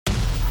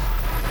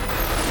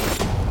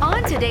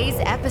On today's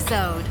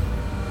episode.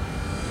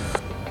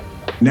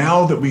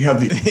 Now that we have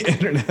the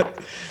internet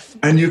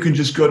and you can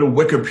just go to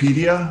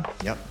Wikipedia,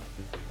 Yep.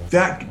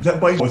 that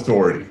by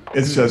authority,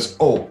 it says,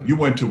 oh, you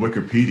went to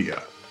Wikipedia.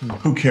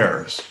 Who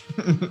cares?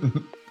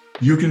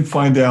 You can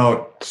find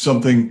out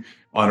something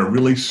on a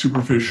really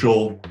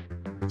superficial,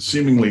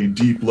 seemingly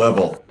deep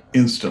level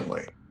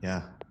instantly.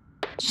 Yeah.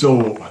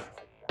 So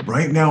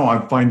right now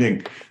I'm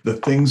finding the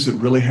things that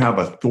really have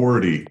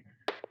authority,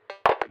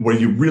 where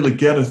you really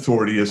get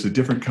authority, is a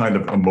different kind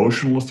of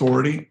emotional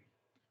authority,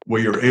 where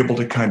you're able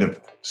to kind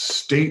of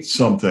state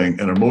something,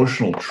 an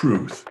emotional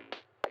truth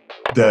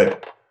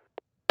that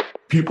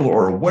people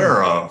are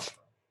aware of,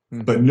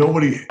 but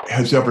nobody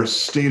has ever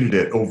stated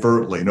it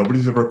overtly.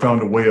 Nobody's ever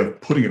found a way of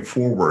putting it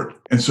forward.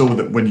 And so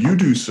that when you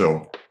do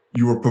so,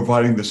 you are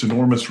providing this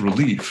enormous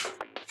relief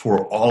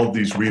for all of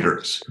these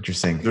readers.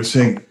 Interesting. They're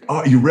saying,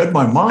 oh, you read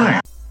my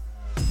mind.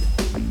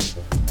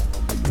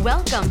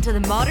 Welcome to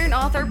the Modern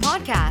Author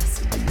Podcast.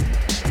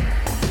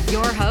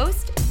 Your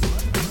host,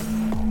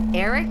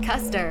 Eric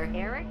Custer.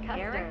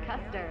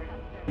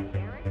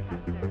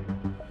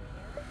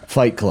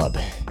 Fight Club.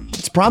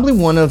 It's probably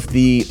one of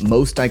the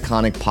most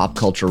iconic pop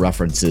culture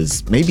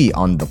references maybe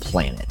on the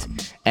planet.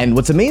 And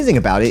what's amazing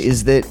about it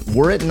is that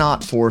were it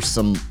not for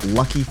some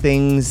lucky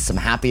things, some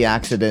happy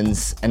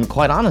accidents, and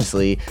quite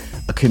honestly,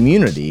 a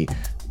community,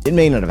 it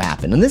may not have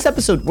happened. In this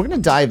episode, we're going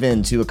to dive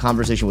into a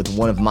conversation with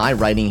one of my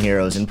writing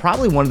heroes and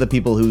probably one of the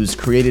people who's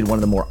created one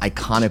of the more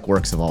iconic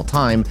works of all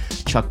time,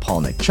 Chuck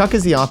Palahniuk. Chuck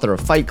is the author of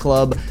Fight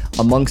Club,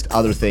 amongst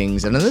other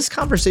things. And in this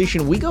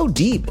conversation, we go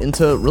deep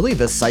into really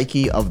the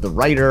psyche of the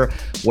writer,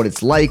 what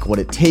it's like, what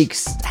it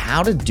takes,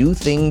 how to do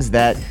things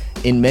that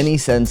in many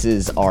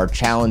senses are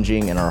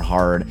challenging and are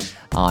hard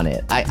on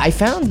it. I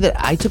found that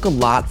I took a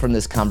lot from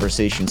this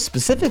conversation,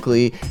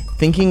 specifically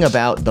thinking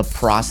about the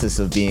process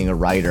of being a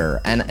writer.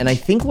 And I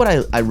think what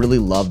I really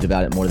loved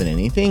about it more than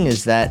anything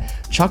is that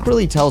Chuck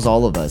really tells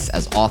all of us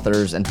as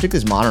authors, and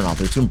particularly as modern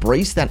authors, to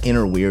embrace that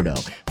inner weirdo,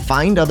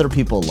 find other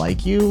people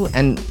like you,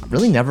 and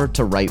really never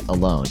to write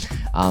alone.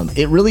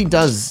 It really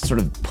does sort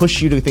of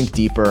push you to think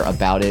deeper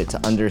about it,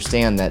 to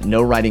understand that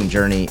no writing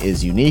journey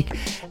is unique.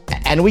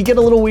 And we get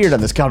a little weird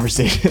on this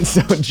conversation,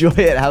 so enjoy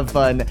it, have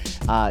fun.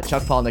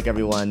 Chuck Palahniuk,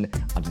 everyone,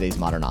 on today's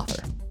Modern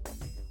Author.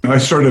 I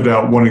started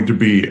out wanting to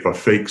be a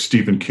fake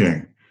Stephen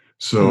King.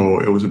 So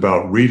it was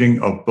about reading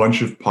a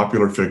bunch of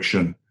popular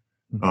fiction,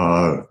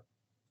 trying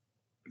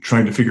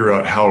to figure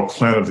out how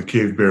Clan of the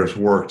Cave Bears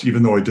worked,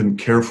 even though I didn't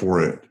care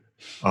for it.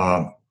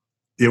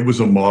 It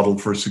was a model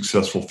for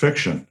successful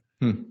fiction.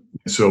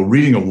 So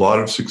reading a lot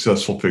of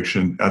successful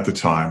fiction at the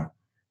time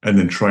and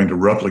then trying to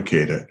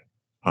replicate it.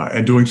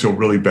 And doing so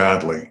really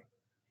badly,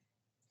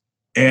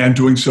 and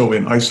doing so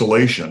in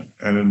isolation,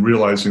 and in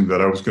realizing that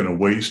I was going to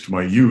waste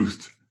my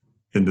youth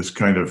in this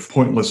kind of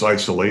pointless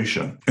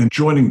isolation. And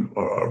joining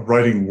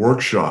writing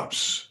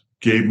workshops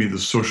gave me the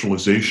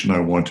socialization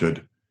I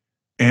wanted,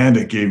 and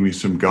it gave me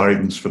some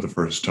guidance for the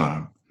first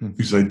time.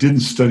 Because I didn't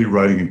study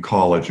writing in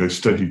college, I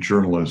studied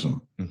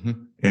journalism,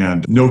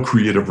 and no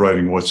creative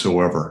writing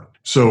whatsoever.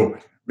 So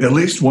at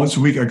least once a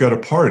week I got a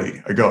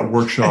party. I got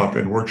workshop,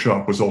 and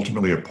workshop was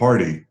ultimately a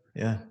party.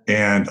 Yeah.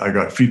 And I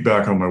got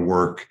feedback on my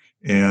work.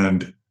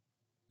 And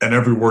at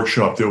every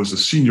workshop, there was a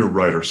senior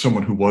writer,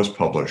 someone who was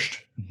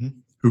published,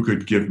 who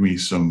could give me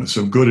some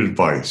good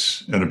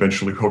advice and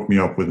eventually hook me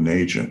up with an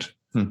agent.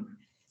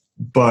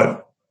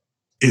 But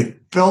it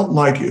felt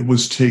like it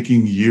was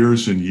taking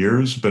years and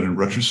years. But in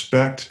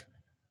retrospect,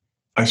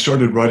 I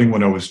started writing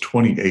when I was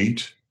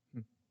 28.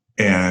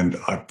 And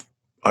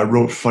I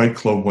wrote Fight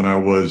Club when I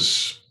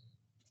was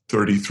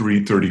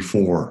 33,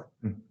 34.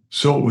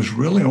 So it was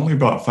really only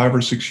about 5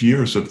 or 6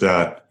 years of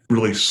that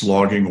really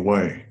slogging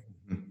away.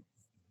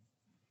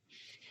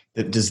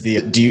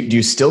 Do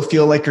you still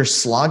feel like you're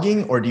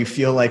slogging, or do you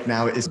feel like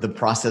now is the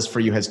process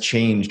for you has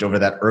changed over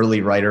that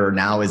early writer? Or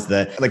now is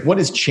what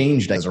has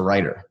changed as a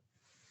writer?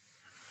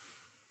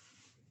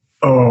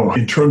 Oh,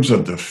 in terms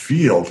of the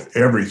field,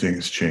 everything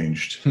has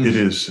changed. It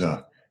is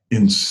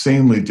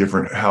insanely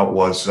different how it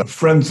was.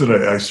 Friends that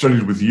I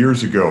studied with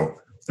years ago,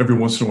 every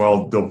once in a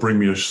while, they'll bring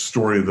me a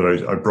story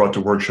that I brought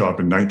to workshop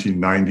in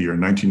 1990 or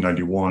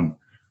 1991.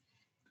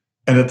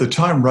 And at the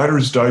time,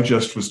 Writer's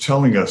Digest was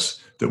telling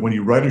us that when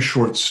you write a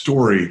short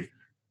story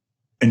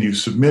and you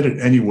submit it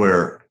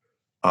anywhere,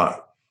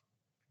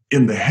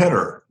 in the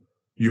header,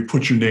 you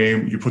put your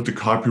name, you put the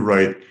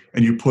copyright,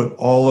 and you put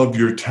all of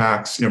your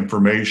tax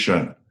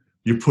information.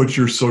 You put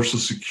your social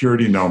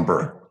security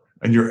number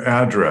and your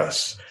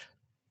address,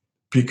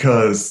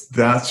 because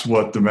that's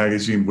what the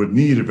magazine would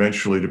need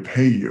eventually to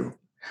pay you.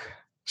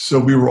 So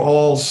we were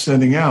all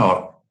sending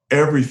out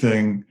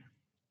everything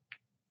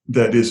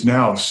that is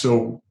now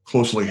so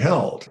closely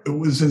held. It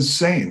was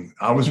insane.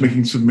 I was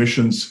making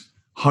submissions,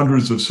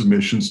 hundreds of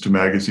submissions to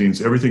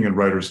magazines, everything in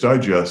Writer's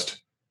Digest,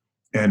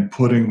 and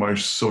putting my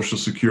social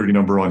security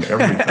number on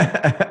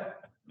everything.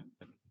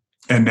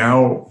 And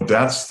now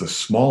that's the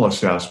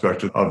smallest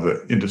aspect of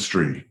the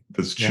industry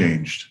that's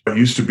changed. It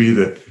used to be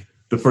that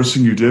the first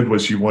thing you did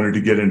was you wanted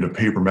to get into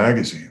paper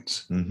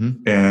magazines.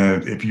 Mm-hmm.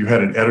 And if you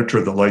had an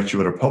editor that liked you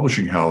at a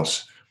publishing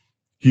house,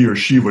 he or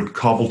she would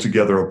cobble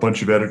together a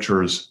bunch of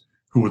editors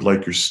who would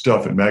like your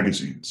stuff in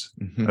magazines.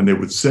 Mm-hmm. And they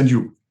would send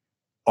you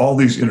all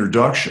these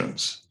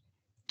introductions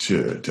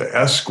to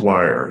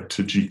Esquire,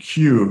 to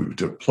GQ,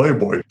 to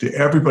Playboy, to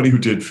everybody who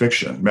did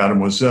fiction,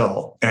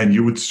 Mademoiselle. And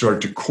you would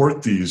start to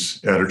court these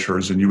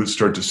editors, and you would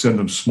start to send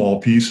them small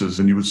pieces,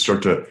 and you would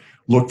start to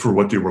look for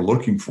what they were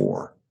looking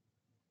for.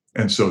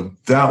 And so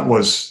that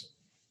was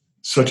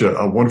such a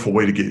wonderful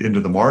way to get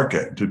into the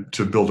market,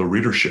 to build a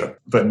readership.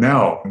 But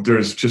now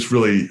there's just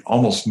really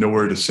almost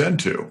nowhere to send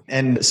to.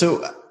 And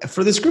so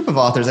for this group of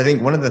authors, I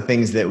think one of the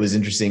things that was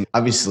interesting,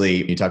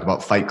 obviously you talk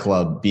about Fight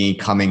Club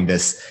becoming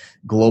this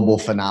global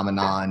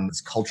phenomenon,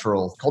 this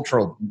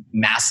cultural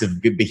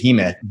massive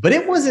behemoth, but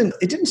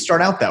it didn't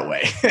start out that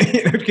way.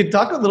 You could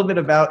talk a little bit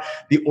about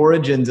the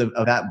origins of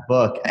that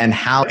book and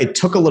how it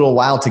took a little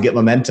while to get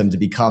momentum to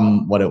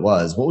become what it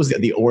was. What was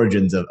the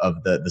origins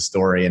of the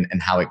story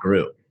and how it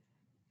grew?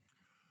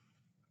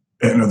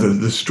 And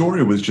the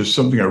story was just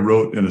something I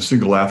wrote in a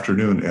single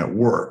afternoon at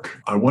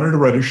work. I wanted to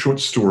write a short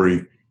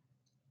story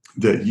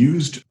that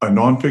used a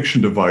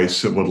nonfiction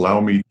device that would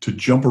allow me to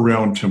jump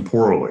around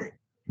temporally.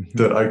 Mm-hmm.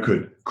 That I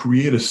could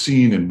create a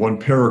scene in one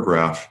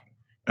paragraph,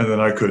 and then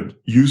I could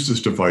use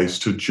this device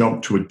to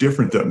jump to a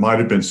different that might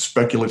have been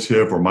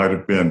speculative or might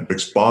have been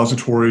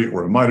expository,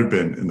 or it might have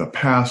been in the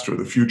past or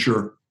the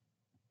future.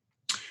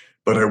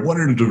 But I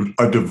wanted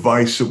a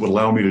device that would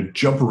allow me to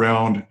jump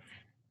around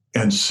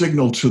and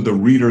signal to the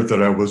reader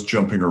that I was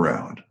jumping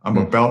around. I'm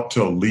about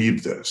to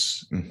leave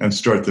this and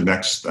start the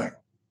next thing.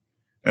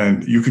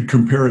 And you could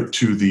compare it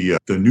to the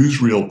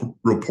newsreel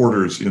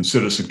reporters in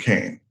Citizen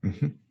Kane.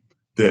 Mm-hmm.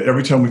 That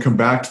every time we come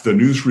back to the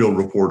newsreel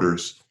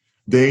reporters,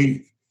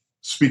 they,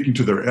 speaking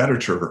to their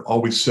editor,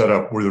 always set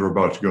up where they're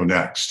about to go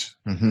next.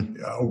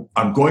 Mm-hmm.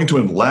 I'm going to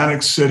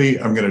Atlantic City.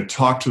 I'm going to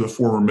talk to the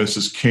former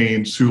Mrs.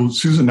 Kane,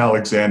 Susan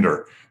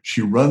Alexander.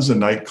 She runs a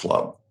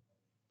nightclub.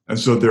 And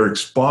so they're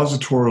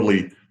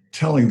expositorily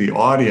telling the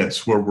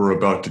audience where we're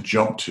about to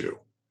jump to.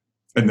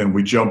 And then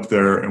we jump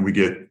there and we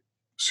get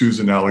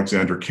Susan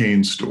Alexander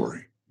Kane's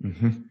story.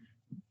 Mm-hmm.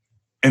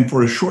 And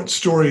for a short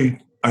story,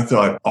 I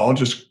thought, I'll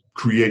just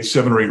create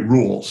 7 or 8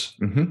 rules,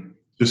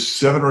 just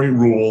 7 or 8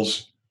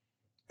 rules.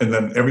 And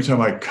then every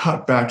time I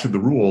cut back to the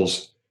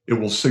rules, it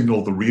will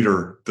signal the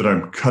reader that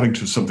I'm cutting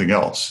to something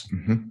else.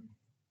 Mm-hmm.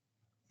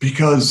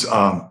 Because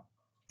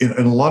in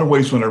a lot of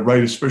ways, when I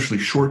write, especially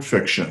short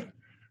fiction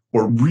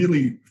or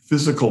really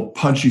physical,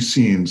 punchy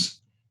scenes,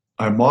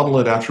 I model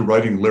it after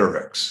writing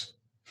lyrics.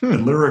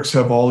 And lyrics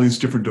have all these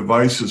different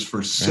devices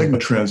for signal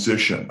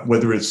transition,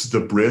 whether it's the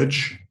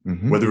bridge,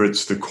 whether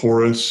it's the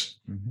chorus.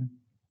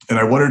 And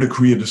I wanted to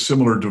create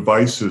similar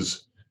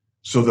devices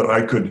so that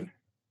I could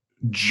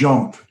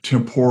jump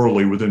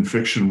temporally within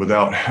fiction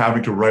without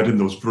having to write in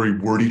those very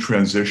wordy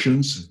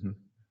transitions. Mm-hmm.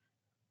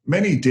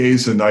 Many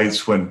days and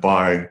nights went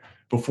by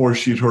before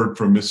she'd heard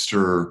from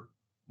Mr.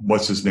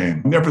 What's his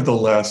name?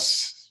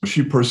 Nevertheless,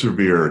 she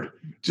persevered.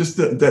 Just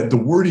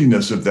the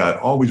wordiness of that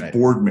always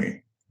bored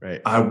me.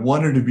 Right. I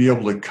wanted to be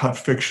able to cut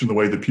fiction the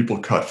way that people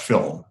cut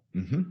film.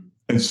 Mm-hmm.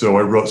 And so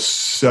I wrote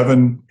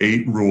 7,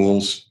 8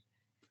 rules.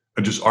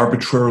 I just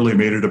arbitrarily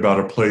made it about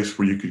a place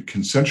where you could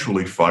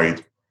consensually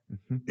fight.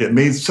 Mm-hmm. It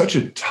made such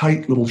a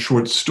tight little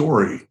short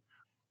story.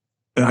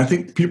 And I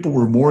think people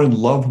were more in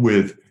love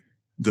with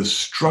the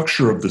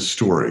structure of the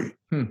story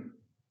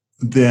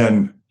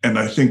than, and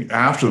I think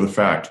after the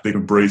fact, they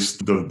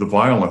embraced the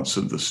violence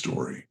of the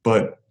story.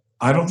 But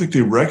I don't think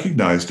they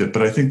recognized it,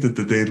 but I think that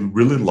they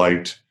really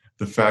liked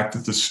the fact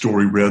that the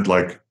story read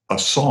like a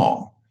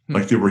song,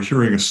 like they were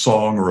hearing a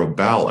song or a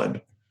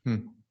ballad.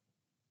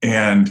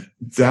 And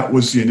that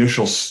was the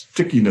initial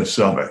stickiness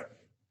of it.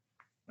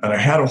 And I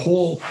had a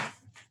whole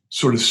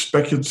sort of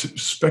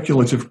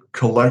speculative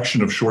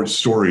collection of short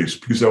stories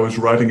because I was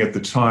writing at the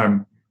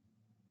time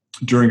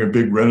during a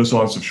big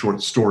renaissance of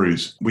short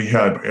stories. We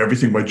had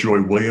everything by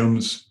Joy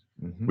Williams.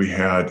 Mm-hmm. We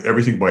had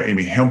everything by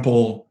Amy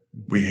Hempel.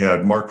 We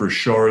had Mark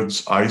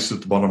Richard's Ice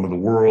at the Bottom of the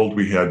World.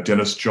 We had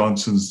Dennis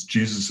Johnson's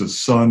Jesus'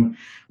 Son.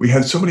 We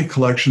had so many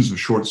collections of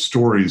short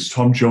stories,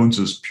 Tom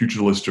Jones's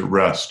Pugilist at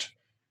Rest,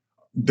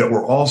 that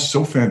were all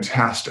so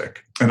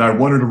fantastic. And I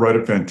wanted to write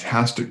a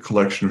fantastic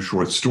collection of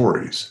short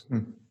stories.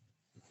 Mm.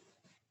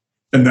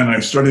 And then I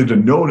started to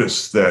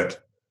notice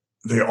that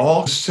they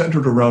all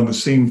centered around the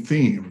same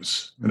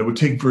themes. And it would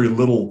take very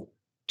little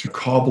to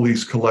cobble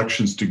these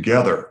collections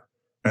together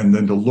and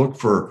then to look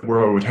for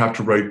where I would have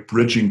to write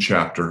bridging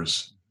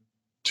chapters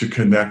to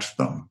connect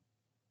them.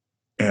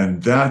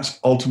 And that's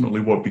ultimately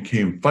what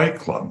became Fight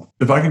Club.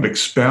 If I can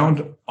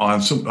expound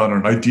on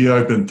an idea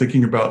I've been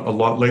thinking about a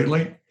lot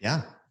lately.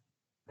 Yeah.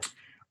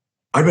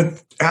 I've been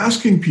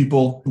asking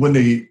people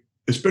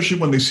especially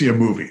when they see a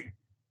movie,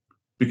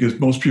 because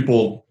most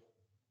people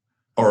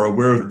are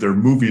aware that their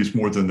movies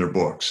more than their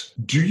books.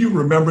 Do you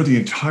remember the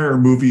entire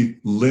movie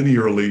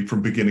linearly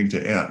from beginning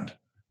to end?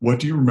 What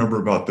do you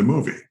remember about the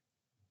movie?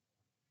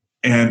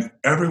 And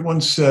everyone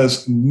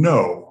says,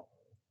 no,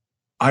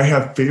 I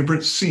have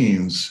favorite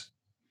scenes.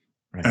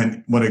 Right.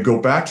 And when I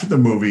go back to the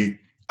movie,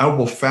 I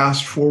will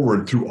fast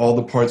forward through all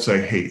the parts I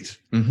hate.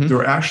 Mm-hmm. There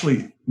are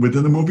actually,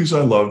 within the movies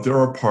I love, there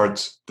are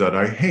parts that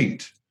I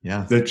hate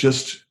that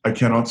just I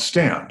cannot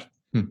stand.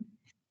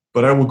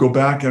 But I will go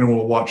back and I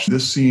will watch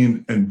this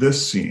scene and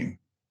this scene.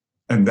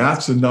 And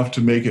that's enough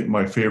to make it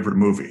my favorite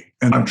movie.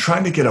 And I'm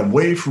trying to get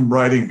away from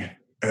writing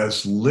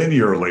as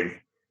linearly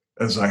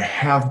as I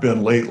have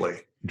been lately.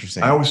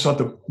 Interesting. I always thought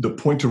the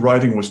point to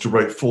writing was to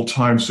write full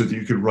time so that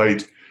you could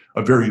write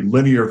a very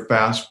linear,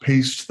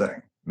 fast-paced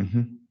thing.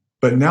 Mm-hmm.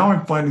 But now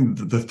I'm finding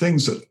that the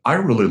things that I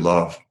really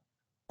love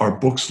are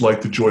books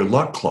like The Joy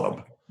Luck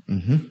Club,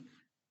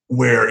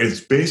 where it's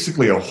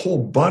basically a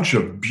whole bunch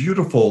of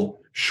beautiful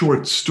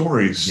short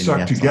stories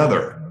stuck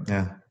together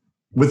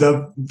with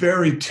a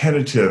very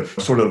tentative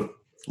sort of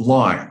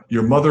line.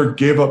 Your mother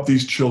gave up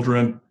these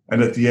children,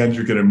 and at the end,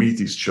 you're going to meet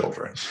these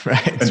children.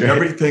 Right. And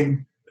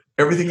everything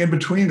in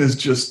between is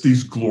just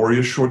these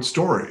glorious short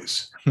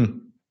stories.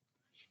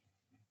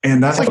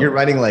 And that's like you're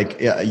writing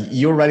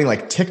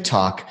like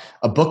TikTok,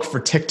 a book for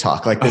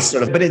TikTok, like this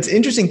sort of, but it's an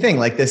interesting thing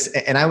like this.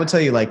 And I would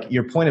tell you like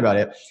your point about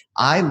it.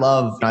 I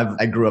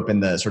grew up in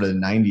the sort of the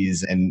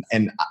 90s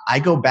and I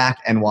go back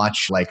and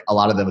watch like a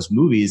lot of those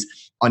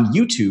movies on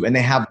YouTube and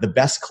they have the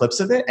best clips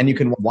of it. And you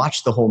can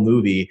watch the whole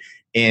movie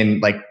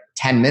in like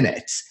 10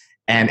 minutes.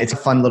 And it's a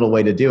fun little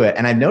way to do it.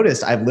 And I've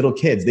noticed I have little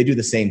kids, they do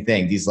the same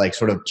thing. These like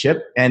sort of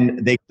chip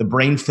and the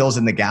brain fills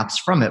in the gaps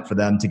from it for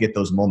them to get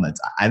those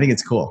moments. I think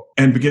it's cool.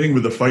 And beginning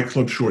with the Fight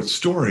Club short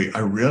story, I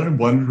really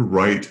wanted to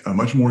write a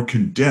much more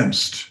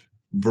condensed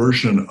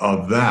version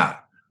of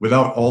that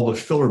without all the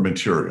filler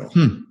material.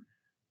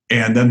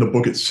 And then the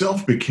book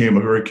itself became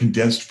a very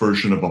condensed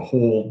version of a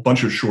whole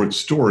bunch of short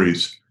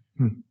stories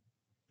in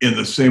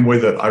the same way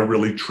that I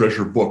really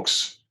treasure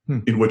books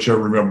in which I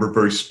remember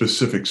very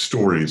specific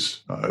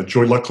stories.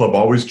 Joy Luck Club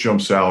always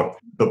jumps out.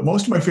 But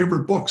most of my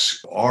favorite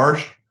books are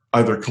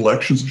either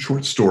collections of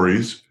short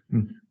stories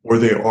or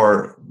they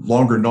are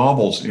longer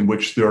novels in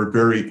which there are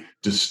very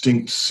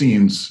distinct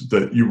scenes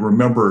that you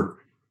remember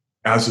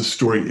as a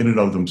story in and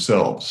of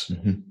themselves.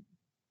 And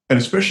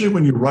especially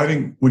when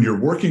you're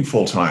working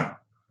full-time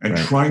and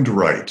trying to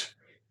write,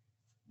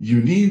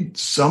 you need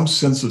some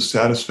sense of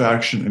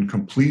satisfaction and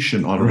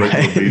completion on a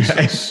regular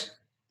basis.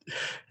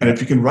 And if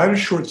you can write a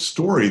short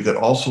story that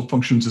also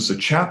functions as a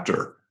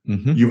chapter,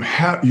 you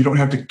don't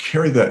have to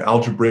carry that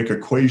algebraic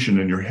equation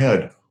in your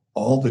head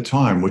all the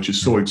time, which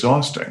is so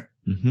exhausting.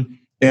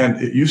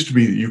 And it used to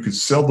be that you could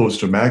sell those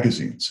to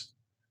magazines.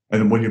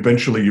 And when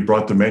eventually you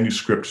brought the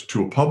manuscript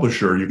to a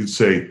publisher, you could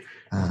say,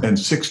 and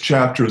 6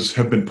 chapters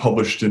have been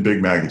published in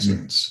big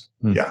magazines.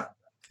 Yeah.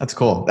 That's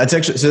cool. That's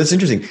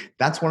interesting.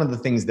 That's one of the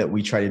things that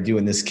we try to do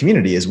in this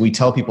community is we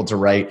tell people to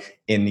write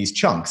in these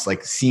chunks,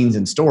 like scenes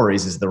and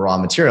stories is the raw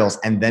materials,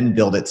 and then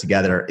build it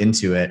together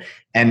into it.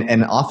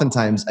 And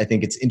oftentimes I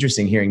think it's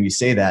interesting hearing you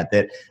say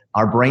that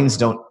our brains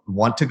don't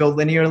want to go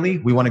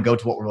linearly. We want to go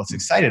to what we're most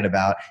excited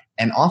about.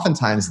 And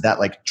oftentimes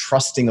that like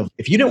trusting of,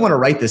 if you don't want to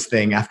write this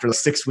thing after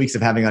 6 weeks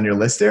of having on your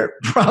list there,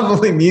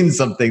 probably means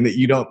something that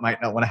you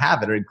might not want to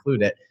have it or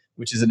include it,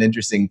 which is an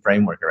interesting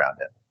framework around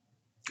it.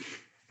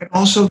 And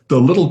also,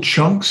 the little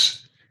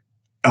chunks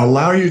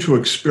allow you to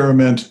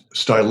experiment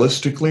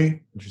stylistically.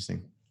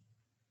 Interesting.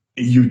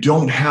 You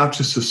don't have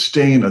to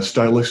sustain a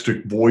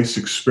stylistic voice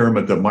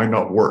experiment that might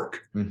not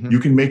work. You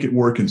can make it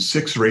work in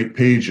 6 or 8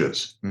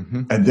 pages,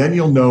 and then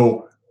you'll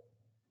know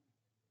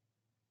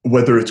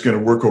whether it's going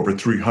to work over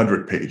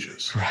 300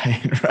 pages.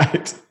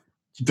 Right.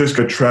 There's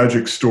a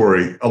tragic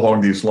story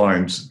along these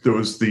lines. There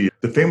was the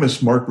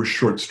famous Marquis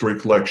short story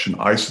collection,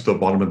 Ice at the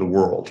Bottom of the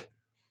World.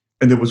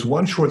 And there was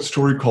one short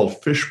story called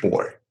Fish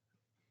Boy.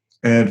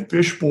 And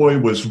Fish Boy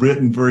was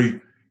written very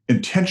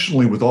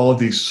intentionally with all of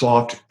these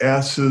soft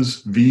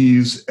S's,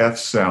 V's, F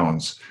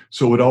sounds.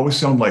 So it would always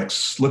sound like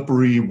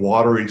slippery,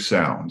 watery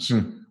sounds,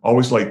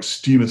 always like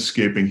steam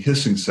escaping,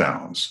 hissing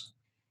sounds.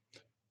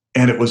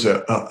 And it was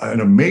an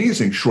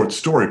amazing short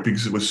story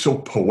because it was so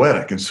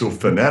poetic and so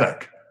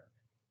phonetic.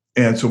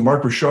 And so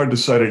Mark Richard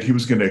decided he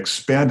was going to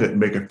expand it and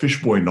make a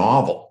Fish Boy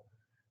novel.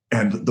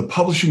 And the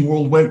publishing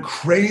world went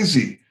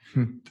crazy.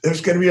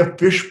 There's going to be a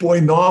Fish Boy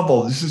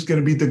novel. This is going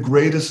to be the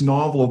greatest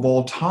novel of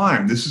all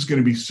time. This is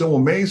going to be so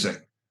amazing.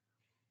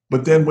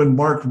 But then when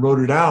Mark wrote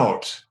it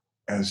out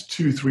as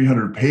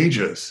 200-300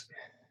 pages,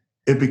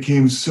 it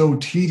became so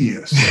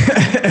tedious.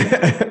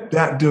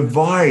 That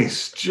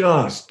device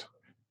just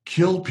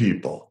killed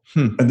people.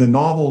 And the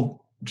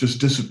novel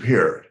just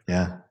disappeared.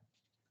 Yeah.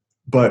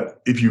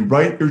 But if you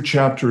write your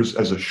chapters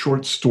as a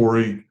short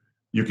story,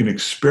 you can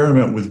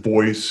experiment with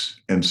voice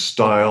and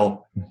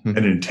style and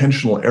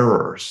intentional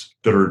errors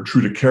that are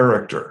true to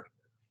character.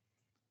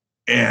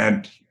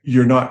 And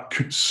you're not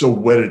so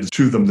wedded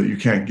to them that you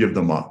can't give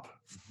them up.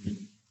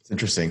 It's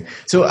interesting.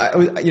 So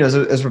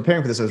as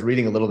preparing for this, I was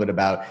reading a little bit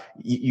about,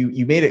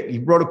 you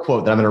wrote a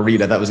quote that I'm going to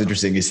read. I thought was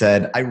interesting. You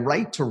said, "I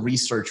write to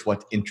research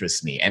what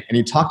interests me." And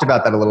you talked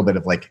about that a little bit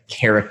of like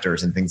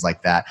characters and things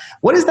like that.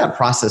 What is that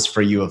process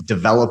for you of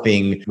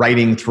developing,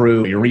 writing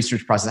through your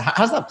research process? How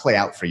does that play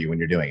out for you when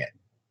you're doing it?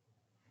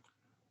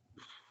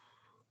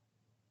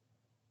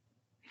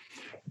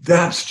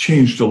 That's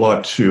changed a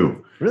lot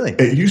too. Really?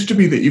 It used to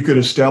be that you could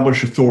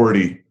establish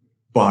authority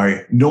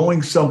by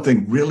knowing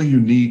something really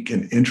unique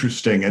and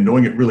interesting and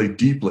knowing it really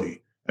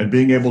deeply and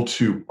being able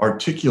to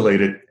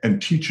articulate it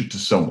and teach it to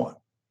someone.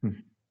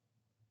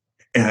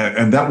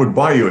 And that would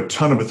buy you a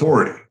ton of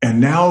authority.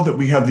 And now that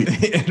we have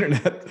the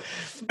internet,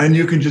 and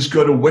you can just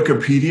go to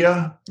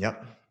Wikipedia,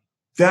 yep,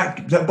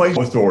 that buys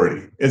you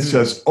authority. It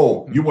says,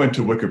 oh, you went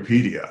to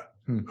Wikipedia.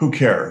 Who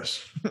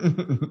cares?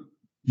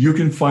 You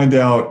can find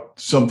out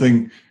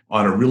something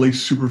on a really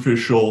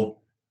superficial,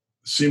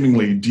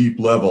 seemingly deep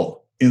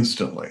level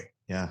instantly.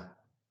 Yeah.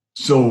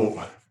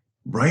 So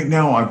right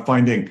now I'm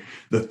finding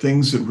the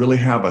things that really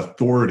have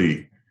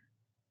authority,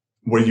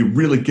 where you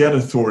really get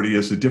authority,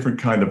 is a different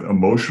kind of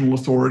emotional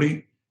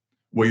authority,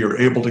 where you're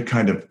able to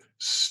kind of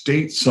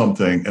state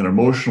something, an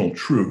emotional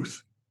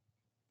truth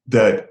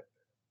that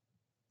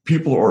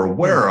people are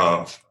aware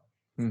of,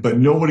 but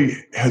nobody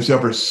has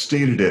ever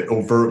stated it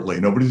overtly.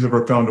 Nobody's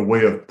ever found a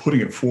way of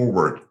putting it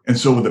forward. And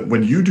so that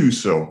when you do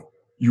so,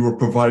 you are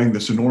providing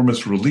this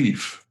enormous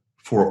relief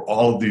for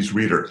all of these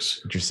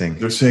readers. Interesting.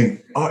 They're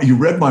saying, oh, you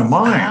read my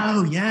mind.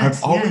 Oh, yes.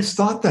 I've always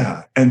thought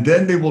that. And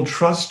then they will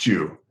trust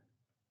you.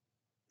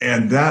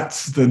 And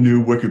that's the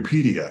new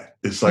Wikipedia.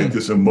 It's like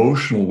this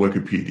emotional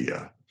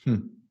Wikipedia.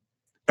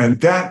 And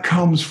that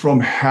comes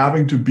from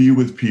having to be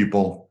with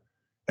people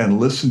and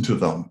listen to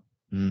them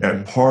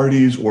at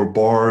parties or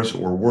bars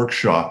or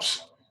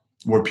workshops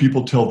where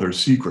people tell their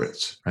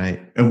secrets,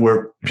 right? And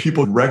where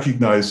people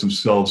recognize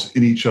themselves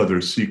in each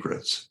other's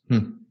secrets.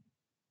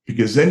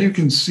 Because then you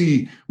can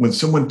see when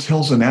someone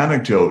tells an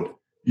anecdote,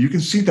 you can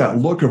see that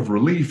look of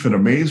relief and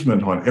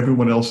amazement on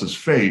everyone else's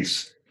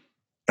face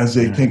as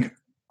they think,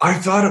 I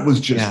thought it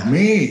was just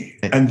me.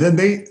 And then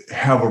they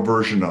have a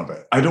version of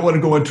it. I don't want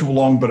to go into too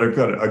long, but I've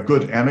got a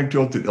good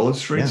anecdote that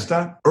illustrates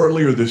that.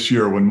 Earlier this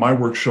year, when my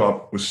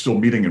workshop was still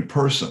meeting in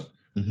person,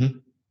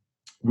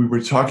 we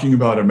were talking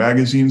about a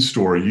magazine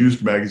store, a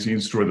used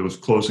magazine store that was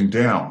closing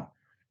down.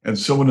 And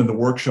someone in the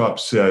workshop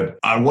said,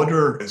 I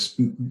wonder if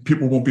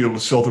people won't be able to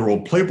sell their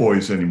old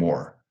Playboys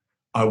anymore.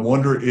 I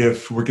wonder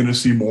if we're going to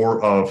see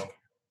more of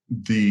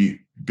the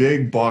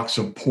big box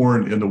of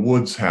porn in the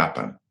woods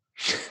happen.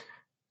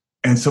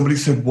 And somebody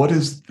said, what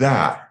is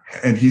that?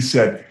 And he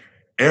said,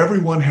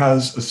 everyone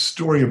has a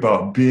story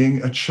about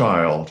being a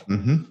child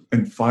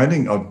and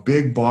finding a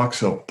big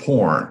box of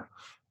porn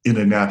in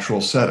a natural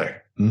setting.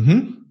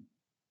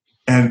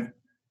 And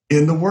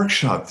in the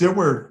workshop, there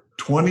were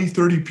 20,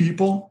 30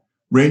 people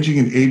ranging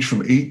in age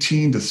from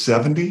 18 to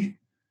 70.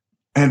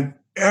 And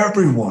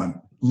everyone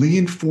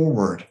leaned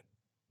forward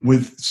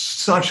with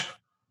such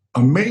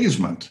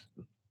amazement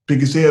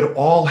because they had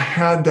all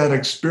had that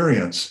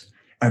experience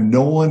and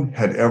no one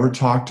had ever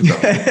talked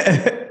about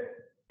it.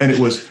 And it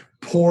was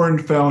porn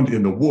found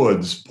in the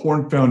woods,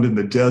 porn found in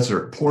the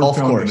desert, porn golf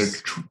found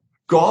course. in a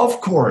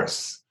golf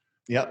course.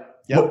 Yep.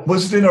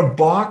 Was it in a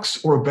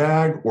box or a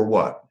bag or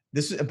what?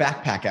 This is a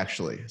backpack,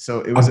 actually.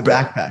 So it was a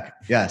backpack.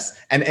 Yes.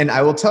 And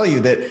I will tell you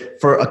that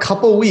for a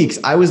couple weeks,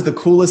 I was the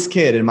coolest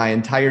kid in my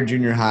entire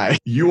junior high.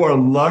 You are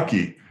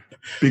lucky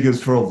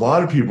because for a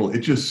lot of people, it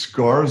just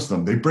scars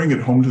them. They bring it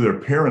home to their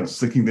parents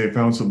thinking they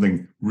found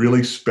something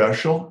really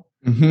special.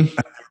 And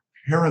their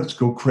parents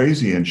go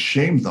crazy and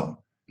shame them.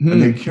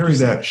 And they carry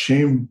that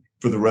shame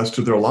for the rest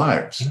of their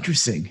lives.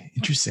 Interesting.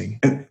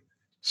 And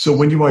so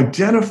when you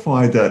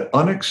identify that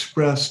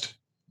unexpressed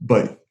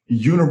but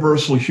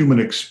universal human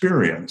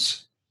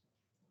experience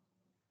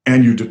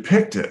and you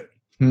depict it,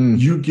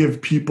 you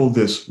give people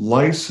this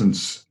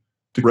license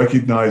to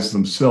recognize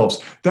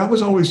themselves. That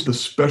was always the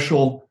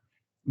special,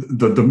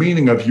 the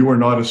meaning of you are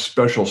not a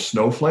special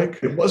snowflake.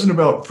 It wasn't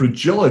about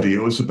fragility.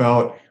 It was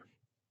about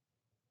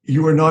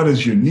you are not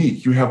as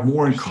unique. You have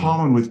more in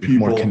common with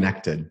people. More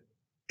connected.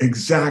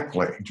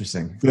 Exactly.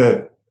 Interesting.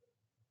 That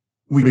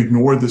we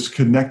ignore this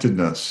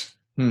connectedness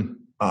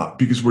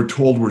because we're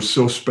told we're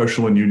so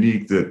special and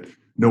unique that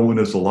no one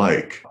is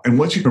alike. And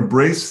once you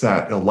embrace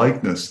that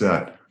alikeness,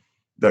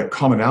 that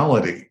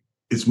commonality,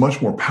 it's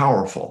much more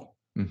powerful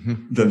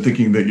than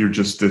thinking that you're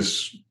just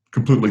this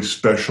completely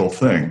special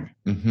thing.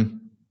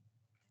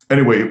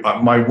 Anyway,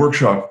 my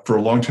workshop, for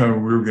a long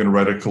time, we were going to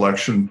write a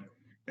collection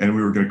and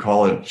we were going to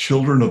call it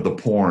Children of the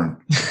Porn.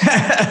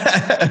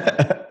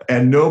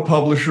 And no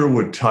publisher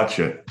would touch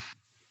it.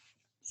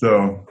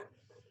 So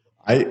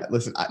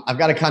I've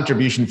got a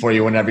contribution for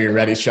you whenever you're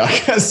ready, Chuck.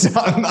 So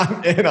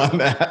I'm in on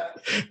that.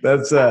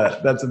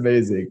 That's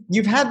amazing.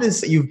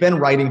 You've been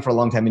writing for a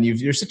long time, and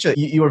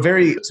you are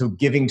very so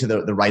giving to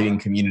the writing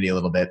community a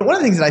little bit. One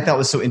of the things that I thought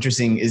was so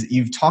interesting is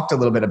you've talked a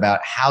little bit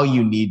about how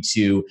you need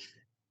to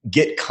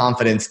get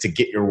confidence to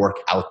get your work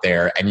out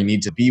there, and you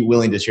need to be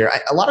willing to share.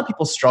 A lot of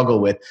people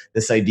struggle with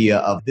this idea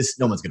of this,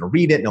 no one's going to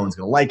read it, no one's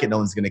going to like it, no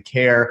one's going to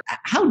care.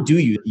 How do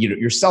you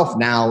yourself,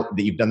 now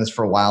that you've done this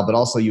for a while, but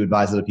also you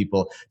advise other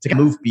people to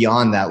move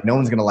beyond that? No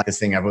one's going to like this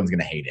thing, everyone's going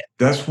to hate it.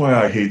 That's why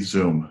I hate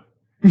Zoom.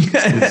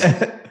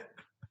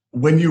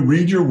 When you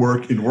read your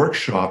work in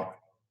workshop,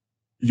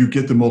 you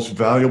get the most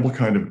valuable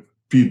kind of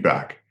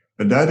feedback.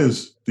 And that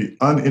is the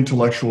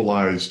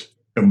unintellectualized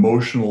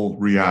emotional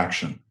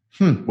reaction.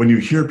 When you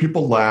hear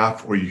people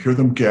laugh, or you hear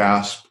them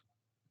gasp,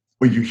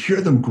 or you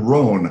hear them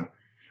groan,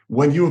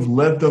 when you have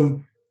led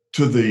them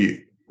to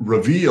the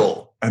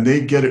reveal and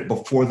they get it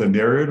before the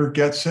narrator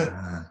gets it,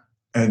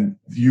 and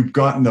you've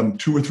gotten them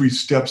 2 or 3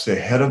 steps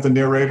ahead of the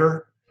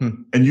narrator,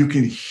 and you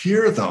can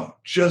hear them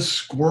just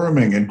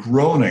squirming and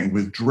groaning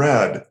with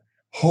dread,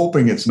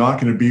 hoping it's not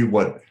going to be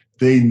what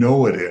they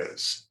know it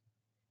is.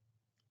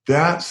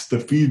 That's the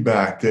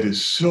feedback that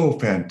is so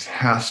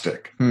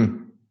fantastic.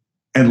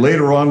 And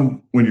later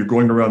on, when you're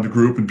going around the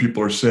group and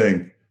people are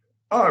saying,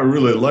 "Oh, I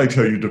really liked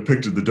how you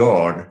depicted the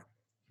dog,"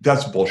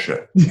 that's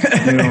bullshit.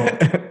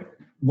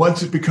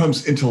 Once it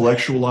becomes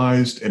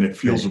intellectualized and it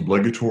feels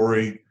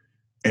obligatory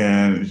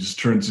and it just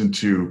turns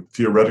into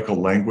theoretical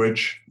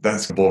language,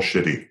 that's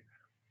bullshitty.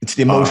 It's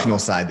the emotional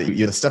side, that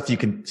the stuff you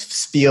can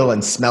feel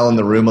and smell in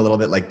the room a little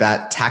bit, like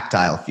that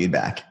tactile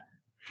feedback.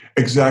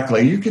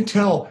 Exactly. You can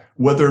tell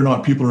whether or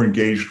not people are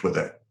engaged with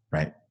it.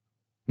 Right.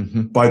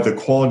 By the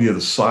quality of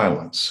the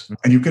silence.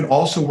 And you can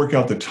also work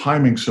out the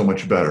timing so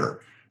much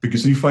better,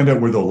 because then you find out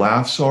where the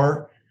laughs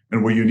are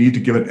and where you need to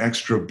give an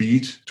extra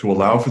beat to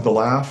allow for the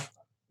laugh.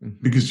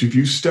 Because if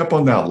you step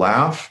on that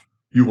laugh,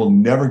 you will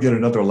never get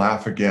another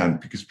laugh again,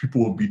 because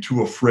people will be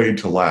too afraid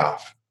to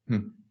laugh.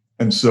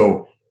 And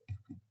so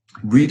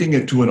reading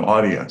it to an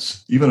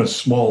audience, even a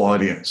small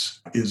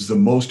audience, is the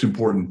most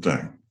important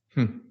thing.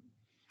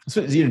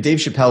 So, Dave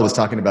Chappelle was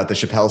talking about the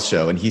Chappelle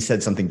Show, and he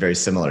said something very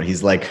similar.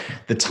 He's like,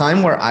 the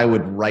time where I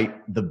would write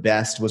the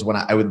best was when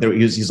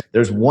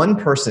there's one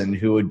person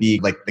who would be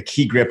like the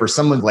key grip, or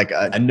someone like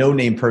a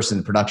no-name person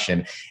in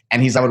production.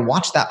 And I would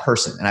watch that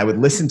person and I would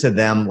listen to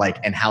them,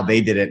 and how they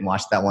did it, and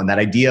watch that one. That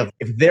idea of,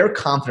 if they're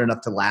confident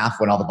enough to laugh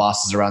when all the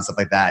bosses are around, stuff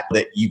like that,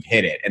 that you've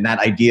hit it. And that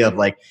idea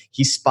of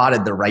he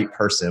spotted the right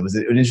person. It was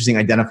an interesting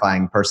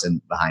identifying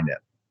person behind it.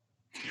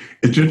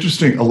 It's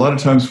interesting. A lot of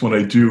times when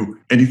I do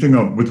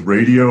anything with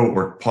radio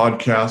or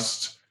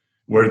podcasts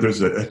where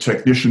there's a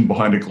technician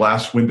behind a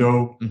glass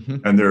window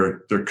and they're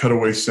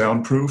cutaway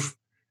soundproof,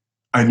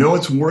 I know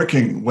it's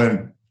working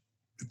when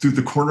through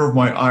the corner of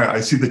my eye,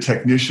 I see the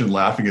technician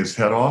laughing his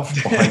head off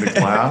behind the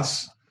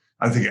glass.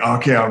 I think,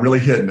 okay, I'm really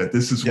hitting it.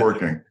 This is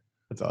working.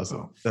 That's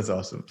awesome. That's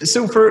awesome.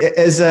 So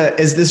as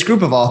this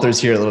group of authors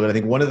here a little bit, I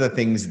think one of the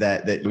things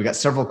that we got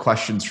several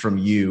questions from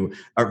you,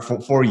 or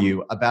for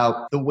you,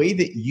 about the way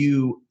that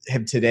you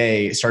have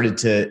today started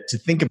to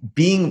think of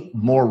being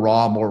more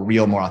raw, more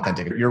real, more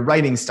authentic. Your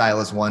writing style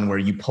is one where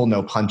you pull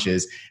no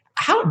punches.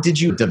 How did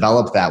you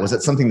develop that? Was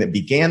it something that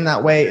began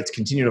that way? It's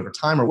continued over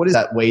time, or what is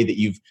that way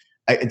that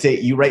I'd say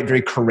you write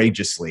very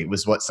courageously,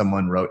 was what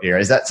someone wrote here.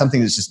 Is that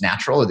something that's just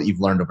natural, or that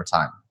you've learned over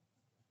time?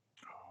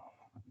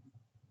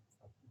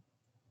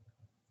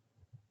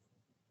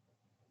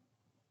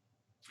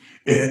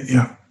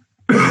 Yeah,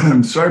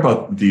 I'm sorry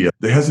about the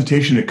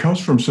hesitation. It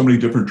comes from so many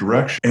different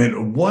directions.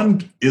 And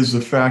one is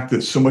the fact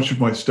that so much of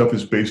my stuff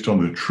is based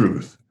on the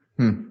truth.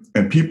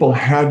 And people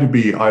had to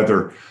be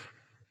either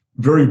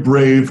very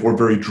brave or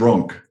very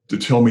drunk to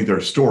tell me their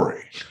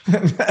story.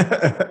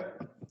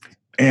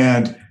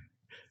 And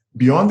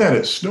beyond that,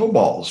 it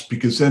snowballs,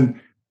 because then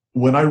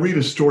when I read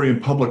a story in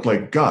public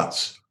like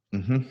Guts,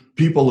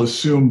 people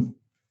assume,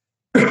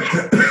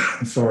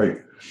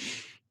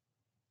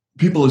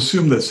 people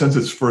assume that since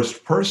it's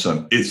first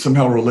person, it's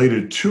somehow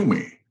related to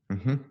me.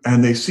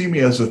 And they see me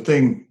as a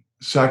thing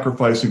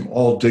sacrificing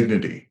all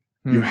dignity.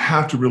 You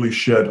have to really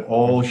shed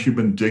all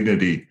human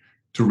dignity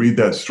to read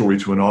that story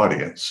to an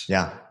audience.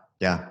 Yeah.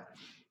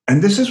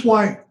 And this is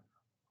why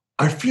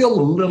I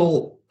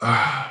feel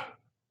I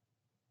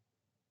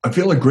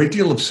feel a great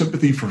deal of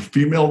sympathy for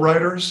female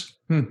writers,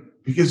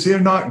 because they're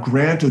not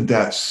granted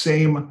that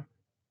same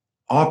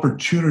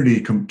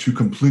opportunity to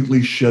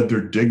completely shed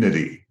their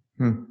dignity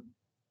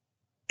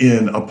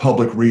in a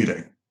public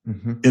reading,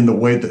 in the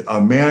way that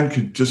a man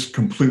could just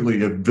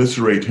completely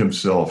eviscerate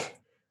himself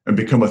and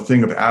become a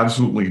thing of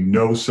absolutely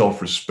no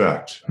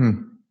self-respect.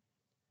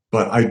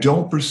 But I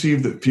don't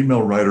perceive that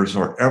female writers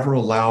are ever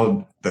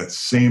allowed that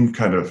same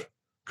kind of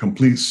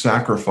complete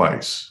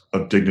sacrifice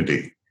of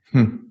dignity.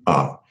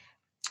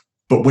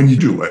 But when you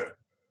do it,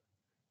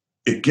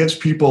 it gives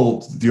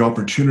people the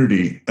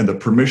opportunity and the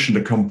permission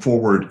to come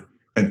forward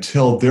and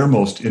tell their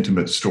most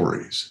intimate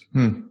stories.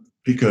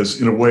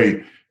 Because in a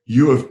way,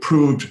 you have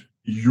proved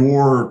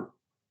your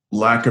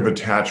lack of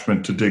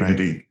attachment to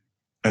dignity,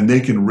 and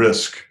they can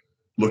risk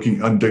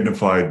looking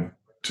undignified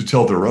to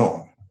tell their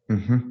own.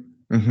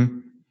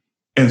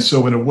 And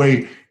so in a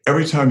way,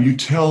 every time you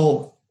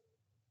tell,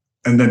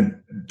 and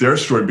then their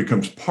story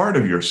becomes part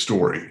of your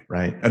story,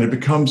 and it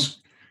becomes,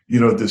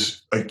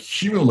 this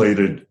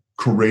accumulated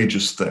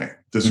courageous thing,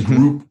 this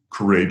group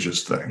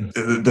courageous thing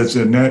that's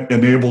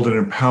enabled and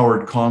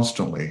empowered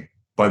constantly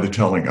by the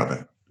telling of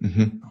it.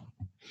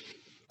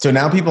 So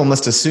now people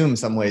must assume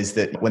some ways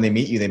that when they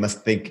meet you, they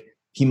must think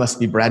he must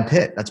be Brad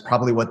Pitt. That's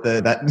probably what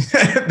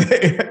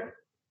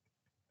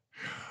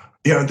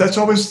Yeah, that's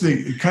always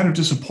the kind of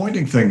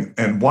disappointing thing,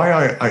 and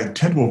why I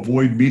tend to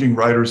avoid meeting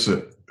writers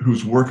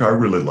whose work I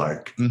really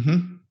like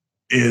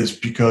is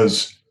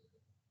because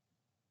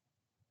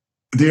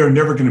they are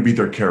never going to be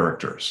their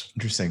characters.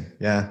 Interesting.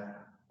 Yeah.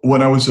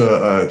 When I was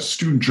a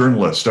student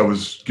journalist, I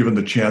was given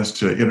the chance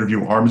to interview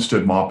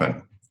Armistead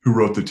Maupin, who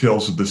wrote the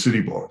Tales of the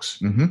City books.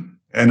 Mm-hmm.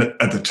 And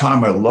at the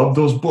time, I loved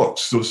those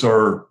books. Those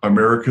are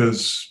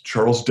America's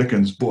Charles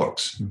Dickens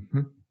books.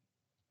 Mm-hmm.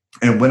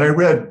 And when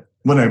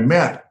I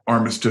met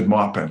Armistead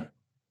Maupin,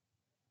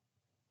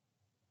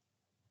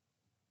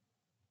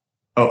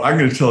 I'm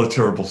going to tell a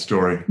terrible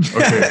story.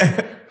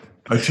 Okay.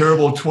 A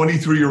terrible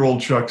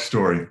 23-year-old Chuck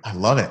story. I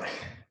love it.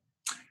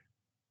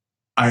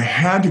 I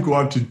had to go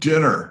out to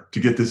dinner to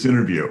get this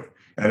interview.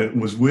 And it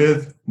was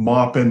with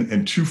Maupin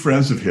and two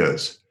friends of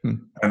his.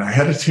 And I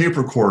had a tape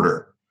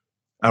recorder.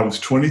 I was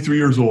 23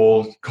 years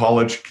old,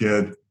 college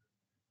kid.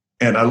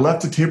 And I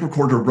left the tape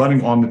recorder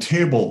running on the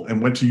table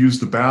and went to use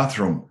the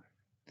bathroom,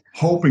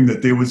 hoping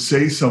that they would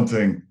say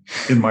something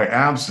in my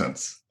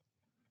absence.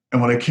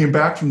 And when I came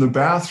back from the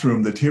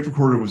bathroom, the tape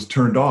recorder was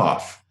turned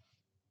off.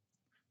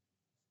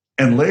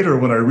 And later,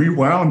 when I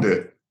rewound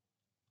it,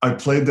 I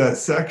played that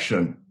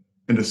section.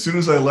 And as soon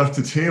as I left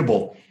the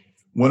table,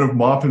 one of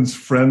Maupin's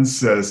friends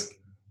says,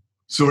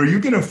 "So are you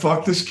going to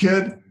fuck this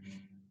kid?"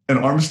 And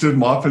Armistead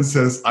Maupin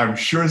says, "I'm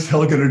sure as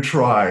hell going to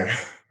try."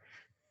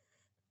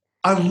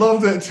 I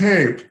love that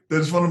tape.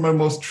 That's one of my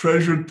most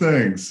treasured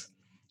things.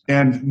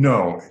 And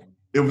no,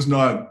 it was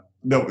not.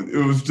 No,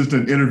 it was just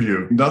an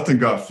interview. Nothing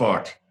got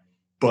fucked.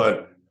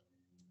 But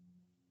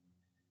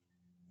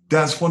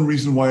that's one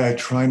reason why I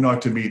try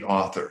not to meet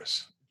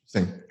authors.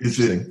 Is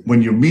it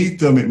when you meet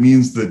them, it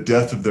means the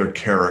death of their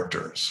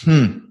characters.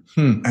 And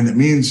it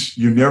means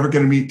you're never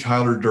going to meet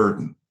Tyler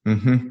Durden.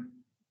 Mm-hmm.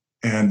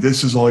 And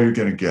this is all you're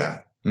going to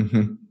get.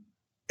 Mm-hmm.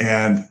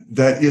 And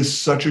that is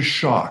such a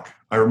shock.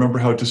 I remember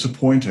how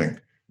disappointing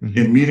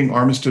in meeting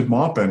Armistead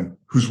Maupin,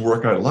 whose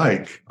work I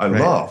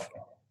love.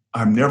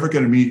 I'm never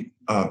going to meet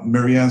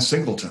Marianne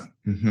Singleton.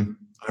 Mm-hmm.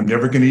 I'm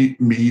never going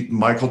to meet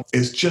Michael.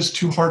 It's just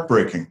too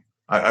heartbreaking.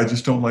 I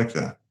just don't like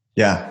that.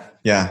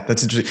 Yeah,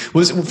 that's interesting.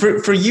 Was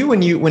for you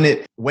when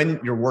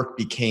your work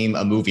became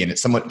a movie and it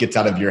somewhat gets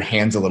out of your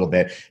hands a little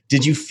bit,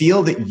 did you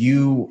feel that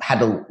you had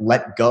to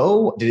let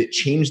go? Did it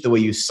change the way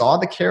you saw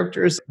the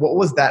characters? What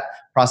was that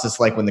process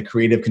like when the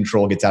creative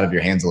control gets out of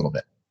your hands a little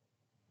bit?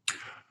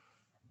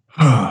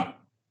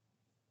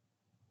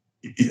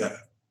 Yeah.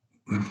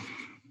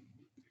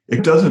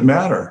 It doesn't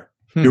matter.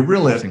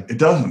 It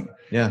doesn't.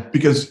 Yeah.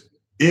 Because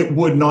it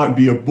would not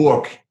be a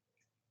book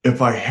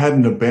if I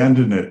hadn't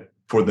abandoned it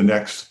for the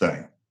next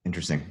thing.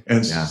 Interesting.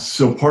 And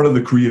so part of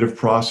the creative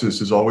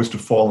process is always to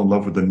fall in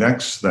love with the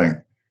next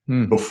thing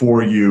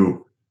before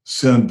you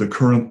send the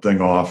current thing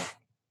off.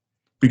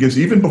 Because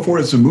even before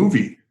it's a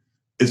movie,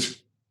 it's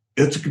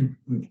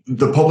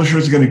the publisher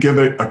is going to give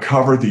it a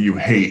cover that you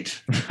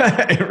hate.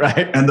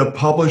 Right. And the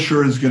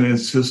publisher is going to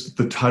insist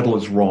that the title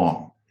is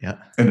wrong. Yeah.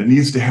 And it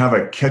needs to have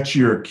a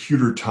catchier,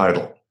 cuter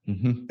title.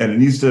 Mm-hmm. And it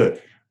needs to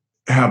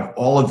have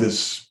all of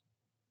this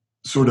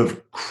sort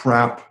of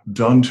crap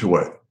done to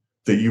it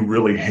that you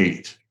really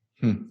hate.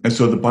 And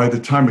so by the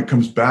time it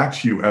comes back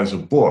to you as a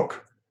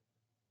book,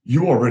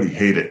 you already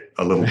hate it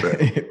a little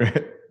bit.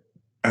 Right.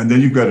 And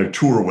then you've got to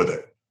tour with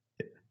it.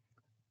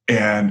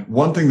 And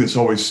one thing that's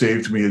always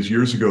saved me is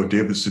years ago,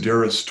 David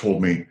Sedaris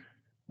told me,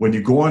 when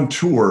you go on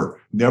tour,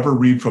 never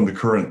read from the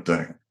current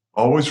thing.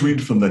 Always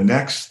read from the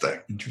next thing.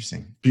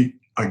 Interesting.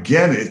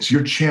 Again, it's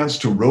your chance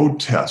to road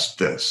test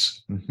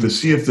this, to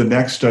see if the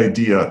next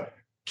idea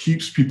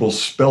keeps people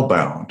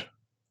spellbound,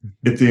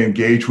 if they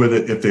engage with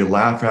it, if they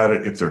laugh at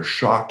it, if they're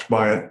shocked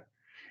by it.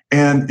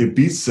 And it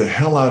beats the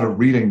hell out of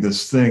reading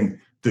this thing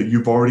that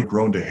you've already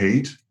grown to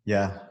hate.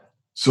 Yeah.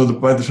 So that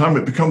by the time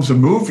it becomes a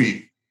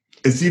movie,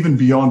 it's even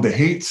beyond the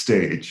hate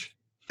stage.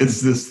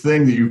 It's this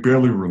thing that you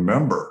barely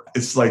remember.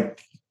 It's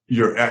like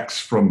your ex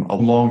from a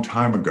long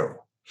time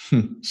ago.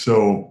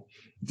 So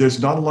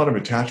there's not a lot of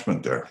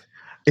attachment there.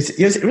 It's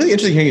really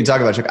interesting hearing you talk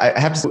about it, Chuck. I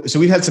have to, so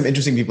we've had some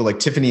interesting people like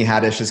Tiffany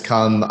Haddish has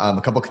come,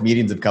 a couple of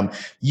comedians have come.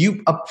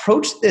 You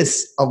approach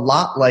this a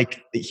lot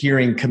like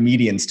hearing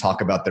comedians talk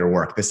about their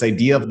work. This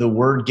idea of the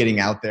word getting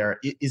out there.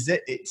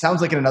 It sounds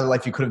like in another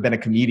life you could have been a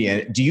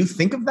comedian. Do you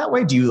think of that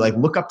way? Do you like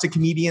look up to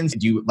comedians?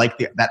 Do you like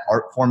that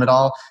art form at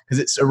all?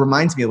 Because it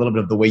reminds me a little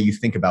bit of the way you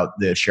think about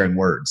the sharing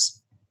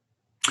words.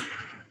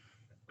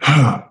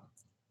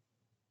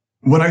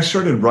 When I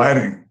started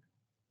writing,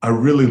 I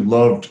really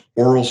loved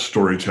oral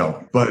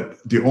storytelling, but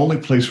the only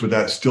place where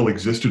that still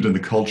existed in the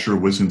culture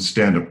was in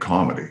stand-up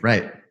comedy.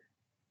 Right.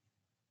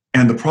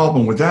 And the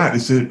problem with that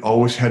is that it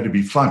always had to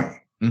be funny.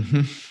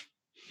 Mm-hmm.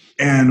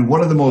 And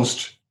one of the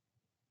most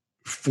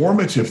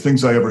formative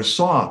things I ever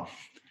saw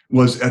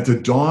was at the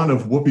dawn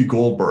of Whoopi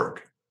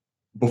Goldberg.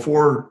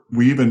 Before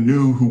we even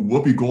knew who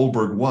Whoopi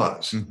Goldberg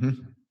was,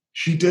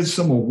 she did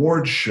some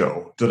awards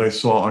show that I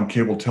saw on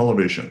cable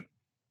television.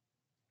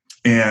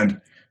 And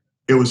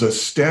it was a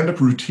stand-up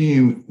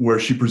routine where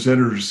she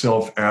presented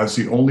herself as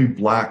the only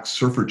Black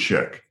surfer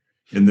chick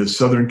in this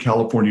Southern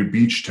California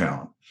beach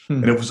town.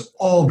 And it was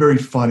all very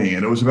funny.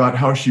 And it was about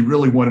how she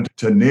really wanted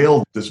to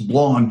nail this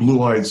blonde,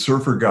 blue-eyed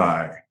surfer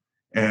guy.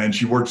 And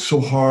she worked so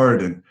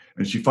hard and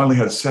she finally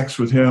had sex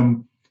with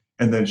him.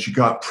 and then she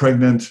got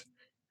pregnant.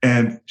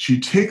 And she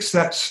takes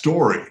that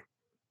story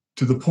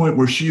to the point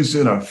where she's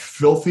in a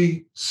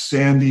filthy,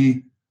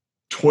 sandy,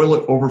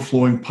 toilet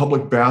overflowing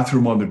public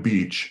bathroom on the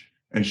beach,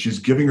 and she's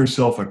giving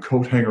herself a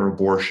coat hanger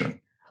abortion.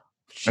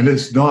 And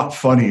it's not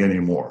funny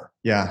anymore.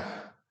 Yeah.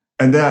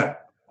 And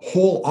that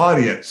whole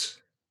audience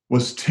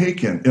was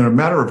taken in a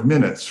matter of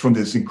minutes from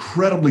this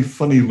incredibly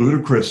funny,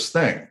 ludicrous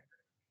thing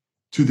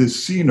to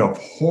this scene of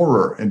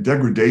horror and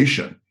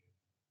degradation.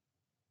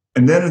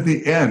 And then at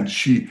the end,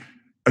 she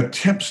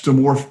attempts to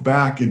morph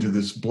back into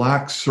this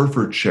black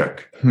surfer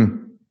chick.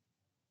 And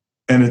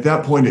at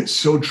that point, it's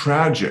so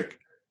tragic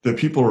that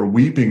people are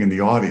weeping in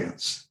the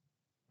audience.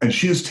 And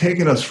she has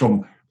taken us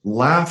from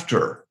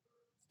laughter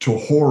to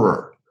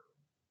horror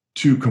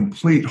to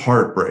complete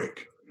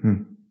heartbreak.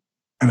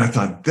 And I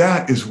thought,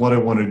 that is what I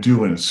want to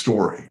do in a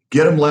story.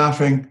 Get them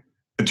laughing.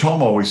 And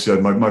Tom always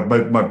said,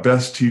 my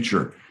best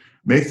teacher,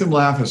 make them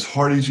laugh as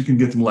hard as you can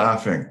get them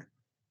laughing.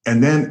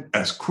 And then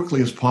as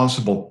quickly as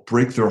possible,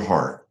 break their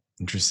heart.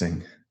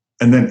 Interesting.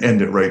 And then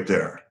end it right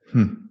there.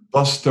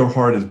 Bust their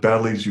heart as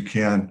badly as you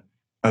can,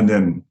 and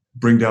then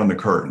bring down the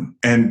curtain.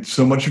 And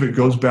so much of it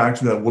goes back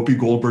to that Whoopi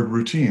Goldberg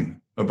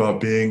routine about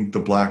being the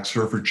black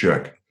surfer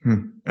chick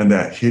and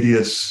that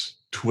hideous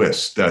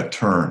twist, that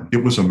turn.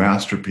 It was a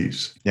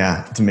masterpiece.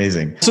 Yeah, it's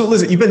amazing. So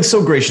listen, you've been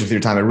so gracious with your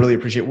time. I really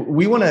appreciate it.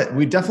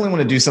 We definitely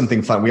want to do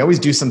something fun. We always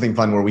do something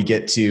fun where we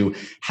get to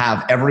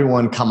have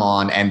everyone come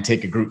on and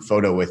take a group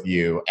photo with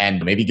you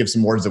and maybe give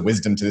some words of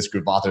wisdom to this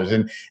group of authors.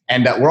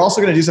 And we're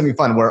also going to do something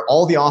fun where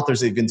all the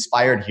authors that have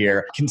inspired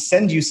here can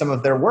send you some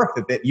of their work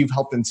that you've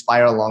helped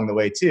inspire along the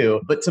way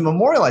too. But to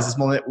memorialize this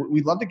moment,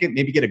 we'd love to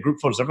get a group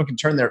photo so everyone can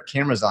turn their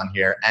cameras on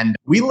here. And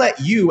we let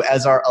you,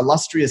 as our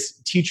illustrious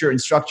teacher,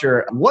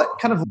 instructor, what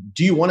kind of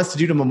do you want us to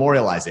do to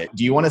memorialize it?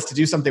 Do you want us to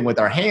do something with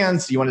our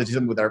hands? Do you want us to do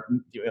something with our,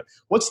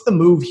 what's the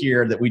move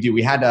here that we do?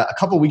 We had a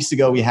couple of weeks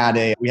ago, we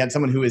had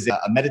someone who is a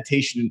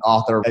meditation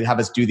author have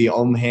us do the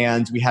Om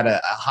hands. We had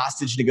a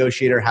hostage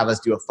negotiator have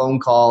us do a phone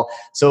call.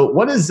 So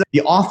what does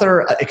the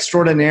author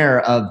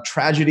extraordinaire of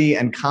tragedy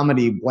and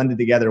comedy blended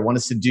together want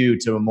us to do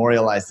to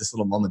memorialize this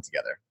little moment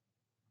together?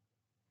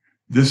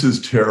 This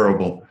is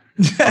terrible.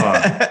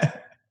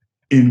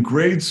 In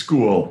grade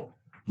school,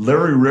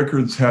 Larry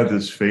Rickards had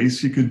this face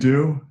he could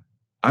do.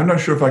 I'm not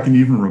sure if I can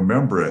even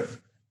remember it.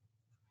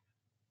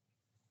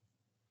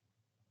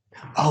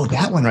 Oh,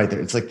 that one right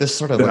there. It's like this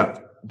sort of that,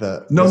 like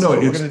the... No, what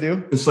we're going to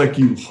do? It's like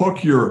you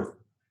hook your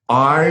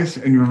eyes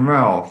and your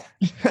mouth.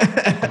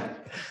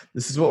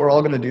 This is what we're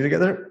all going to do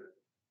together?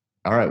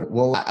 All right.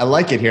 Well, I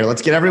like it here.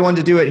 Let's get everyone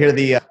to do it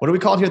here. What do we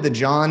call it here? The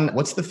John...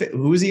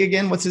 Who is he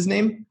again? What's his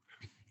name?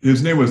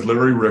 His name was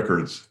Larry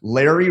Rickards.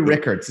 Larry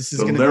Rickards. This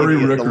is going to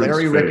be the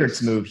Larry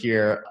Rickards move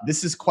here.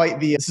 This is quite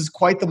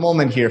the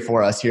moment here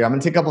for us here. I'm going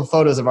to take a couple of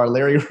photos of our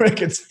Larry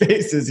Rickards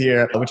faces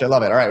here, which I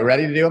love it. All right, we're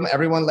ready to do them.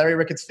 Everyone, Larry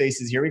Rickards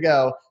faces. Here we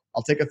go.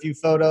 I'll take a few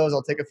photos.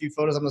 I'm going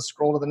to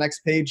scroll to the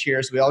next page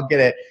here so we all get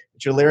it.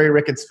 It's your Larry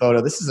Rickards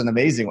photo. This is an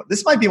amazing one.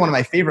 This might be one of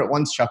my favorite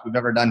ones, Chuck, we've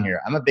ever done here.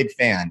 I'm a big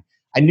fan.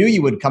 I knew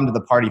you would come to the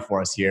party for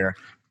us here.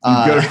 You've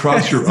got to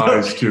cross your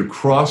eyes too.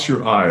 Cross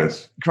your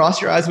eyes.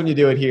 Cross your eyes when you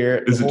do it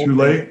here. Is it too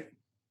late?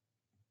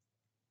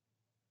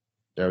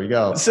 There we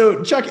go.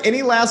 So Chuck,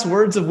 any last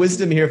words of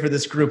wisdom here for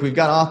this group? We've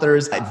got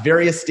authors at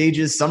various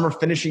stages. Some are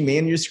finishing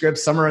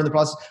manuscripts. Some are in the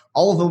process.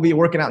 All of them will be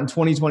working out in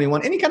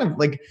 2021. Any kind of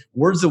like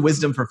words of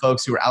wisdom for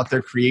folks who are out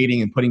there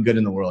creating and putting good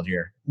in the world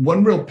here?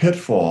 One real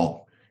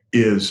pitfall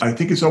is I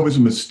think it's always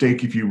a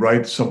mistake if you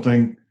write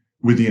something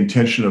with the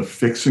intention of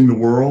fixing the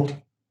world.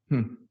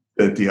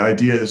 That the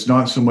idea is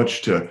not so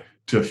much to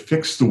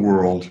fix the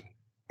world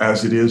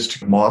as it is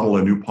to model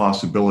a new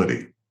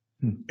possibility.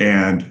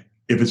 And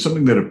if it's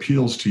something that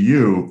appeals to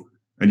you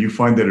and you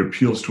find that it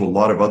appeals to a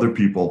lot of other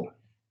people,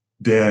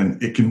 then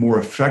it can more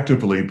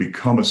effectively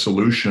become a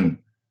solution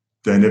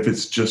than if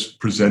it's just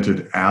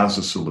presented as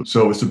a solution.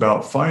 So it's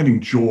about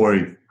finding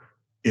joy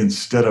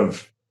instead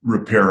of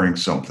repairing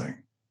something.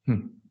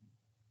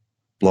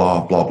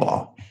 Blah, blah,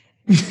 blah.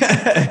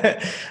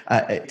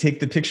 Take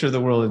the picture of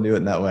the world and do it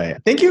in that way.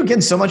 Thank you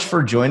again so much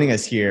for joining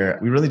us here.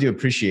 We really do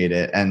appreciate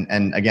it.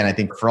 And again, I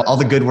think for all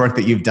the good work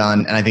that you've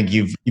done, and I think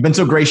you've been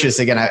so gracious.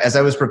 Again, as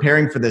I was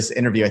preparing for this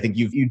interview, I think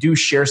you do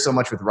share so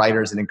much with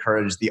writers and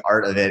encourage the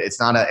art of it. It's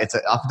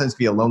oftentimes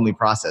be a lonely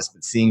process,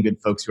 but seeing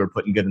good folks who are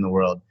putting good in the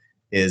world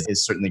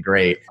is certainly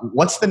great.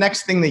 What's the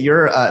next thing that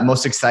you're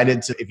most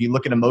excited to, if you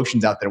look at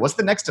emotions out there, what's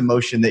the next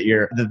emotion that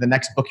the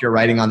next book you're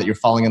writing on that you're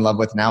falling in love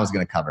with now is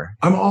going to cover?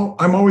 I'm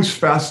always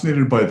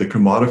fascinated by the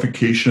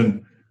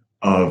commodification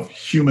of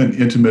human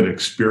intimate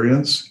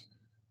experience.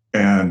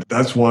 And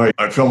that's why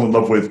I fell in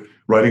love with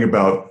writing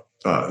about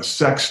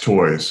sex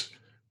toys,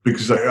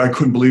 because I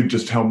couldn't believe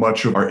just how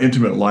much of our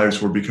intimate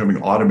lives were becoming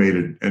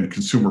automated and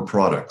consumer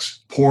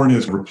products. Porn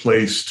has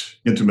replaced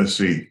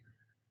intimacy.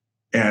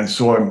 And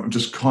so I'm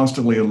just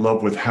constantly in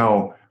love with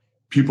how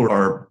people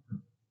are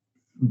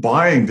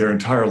buying their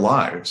entire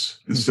lives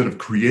instead of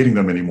creating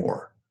them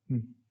anymore.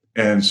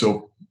 And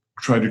so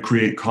trying to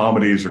create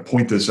comedies or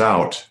point this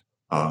out.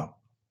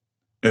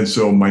 And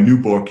so my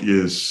new book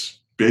is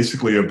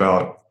basically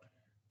about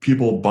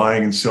people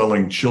buying and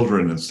selling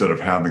children instead of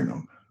having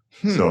them.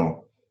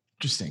 So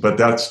interesting. But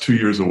that's 2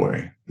 years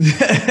away.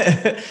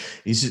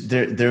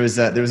 There was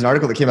an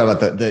article that came out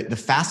about the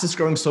fastest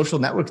growing social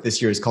network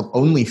this year is called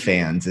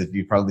OnlyFans, if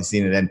you've probably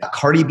seen it. And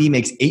Cardi B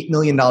makes $8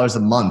 million a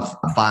month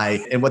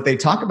and what they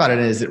talk about it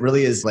is it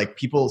really is like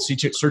people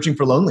searching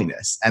for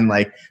loneliness and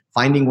like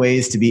finding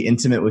ways to be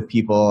intimate with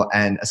people,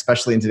 and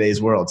especially in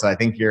today's world. So I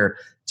think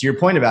to your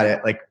point about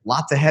it, like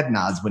lots of head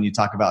nods when you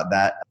talk about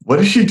that. What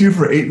does she do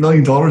for $8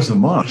 million a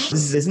month?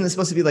 Isn't this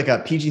supposed to be like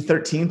a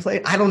PG-13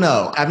 play? I don't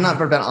know. I've not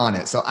been on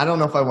it, so I don't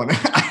know if I want to.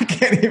 I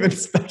can't even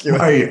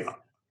speculate.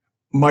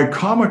 My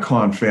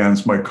Comic-Con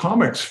fans, my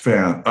comics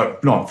friends,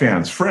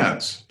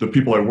 the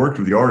people I worked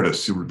with, the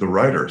artists, the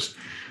writers,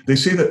 they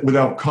say that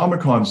without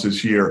Comic-Cons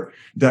this year,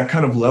 that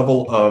kind of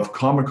level of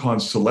Comic-Con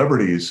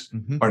celebrities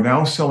are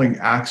now selling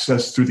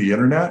access through the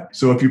internet.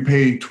 So if you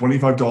pay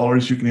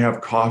 $25, you can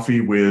have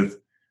coffee with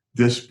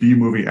this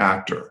B-movie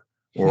actor.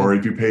 Or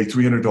if you pay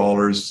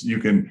 $300, you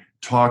can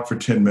talk for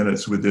 10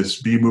 minutes with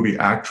this B-movie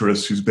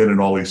actress who's been in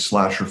all these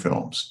slasher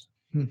films.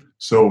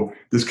 So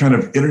this kind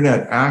of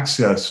internet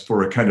access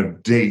for a kind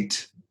of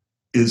date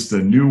is the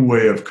new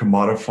way of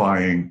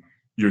commodifying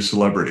your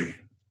celebrity.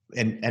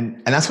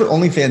 And that's what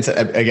OnlyFans,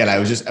 again, I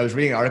was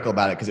reading an article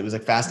about it because it was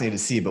like fascinating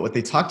to see. But what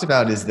they talked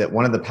about is that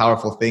one of the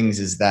powerful things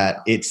is that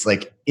it's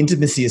like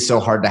intimacy is so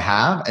hard to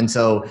have. And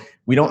so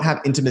we don't have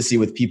intimacy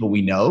with people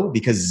we know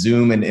because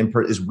Zoom and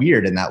is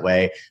weird in that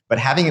way. But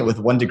having it with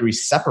 1 degree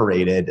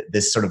separated,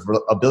 this sort of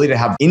ability to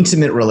have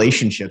intimate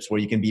relationships where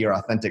you can be your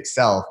authentic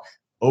self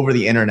over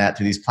the internet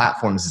through these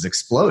platforms has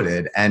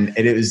exploded. And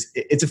it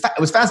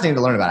was fascinating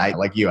to learn about. I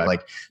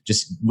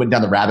just went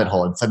down the rabbit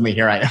hole and suddenly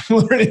here I am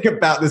learning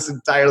about this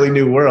entirely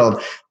new world.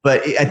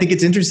 But I think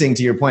it's interesting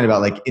to your point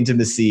about like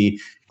intimacy,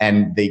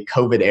 and the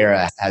COVID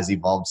era has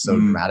evolved so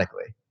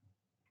dramatically.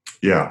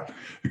 Yeah.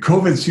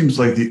 COVID seems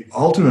like the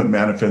ultimate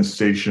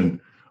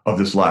manifestation of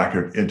this lack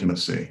of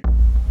intimacy.